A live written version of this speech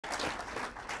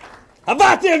How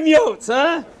about them Yotes,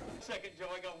 huh?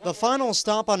 The final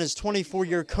stop on his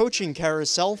 24-year coaching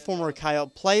carousel, former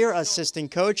Coyote player,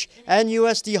 assistant coach, and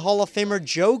USD Hall of Famer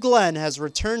Joe Glenn has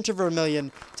returned to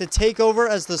Vermilion to take over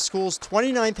as the school's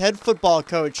 29th head football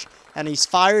coach, and he's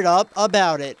fired up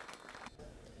about it.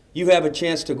 You have a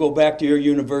chance to go back to your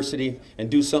university and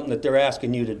do something that they're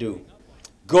asking you to do.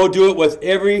 Go do it with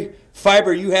every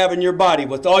fiber you have in your body,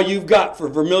 with all you've got for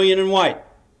Vermilion and White.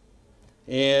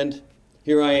 And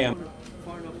here I am.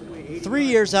 3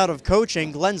 years out of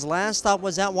coaching, Glenn's last stop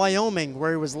was at Wyoming,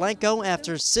 where he was let go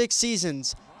after 6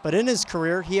 seasons. But in his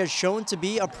career, he has shown to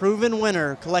be a proven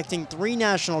winner, collecting 3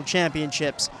 national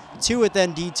championships, 2 with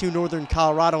then D2 Northern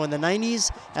Colorado in the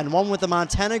 90s, and 1 with the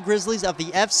Montana Grizzlies of the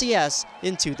FCS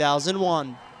in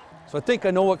 2001. So I think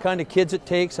I know what kind of kids it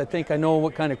takes. I think I know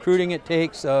what kind of recruiting it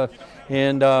takes.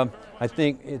 And I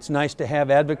think it's nice to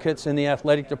have advocates in the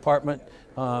athletic department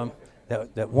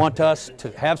that want us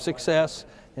to have success.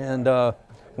 And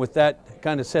with that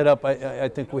kind of setup, I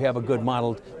think we have a good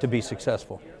model to be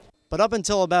successful. But up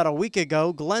until about a week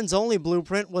ago, Glenn's only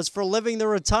blueprint was for living the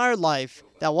retired life.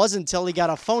 That wasn't until he got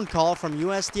a phone call from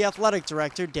USD Athletic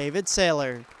Director David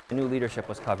Saylor. The new leadership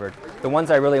was covered. The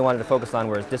ones I really wanted to focus on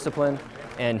were his discipline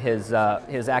and his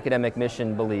academic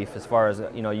mission belief as far as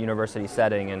university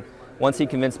setting. And once he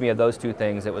convinced me of those 2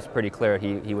 things, it was pretty clear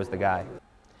he was the guy.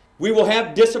 We will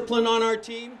have discipline on our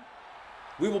team.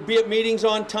 We will be at meetings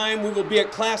on time. We will be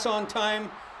at class on time.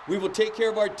 We will take care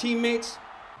of our teammates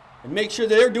and make sure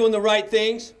they're doing the right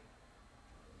things.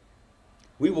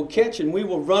 We will catch and we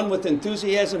will run with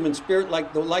enthusiasm and spirit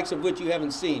like the likes of which you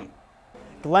haven't seen.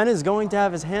 Glenn is going to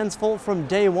have his hands full from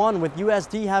day one, with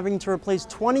USD having to replace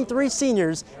 23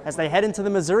 seniors as they head into the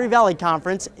Missouri Valley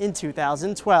Conference in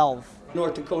 2012.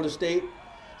 North Dakota State,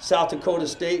 South Dakota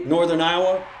State, Northern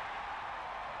Iowa.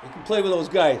 You can play with those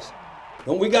guys.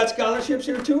 Don't we got scholarships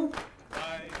here too?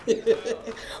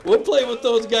 We'll play with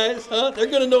those guys, huh? They're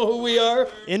going to know who we are.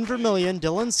 In Vermilion,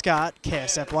 Dylan Scott,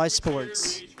 KSFY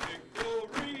Sports.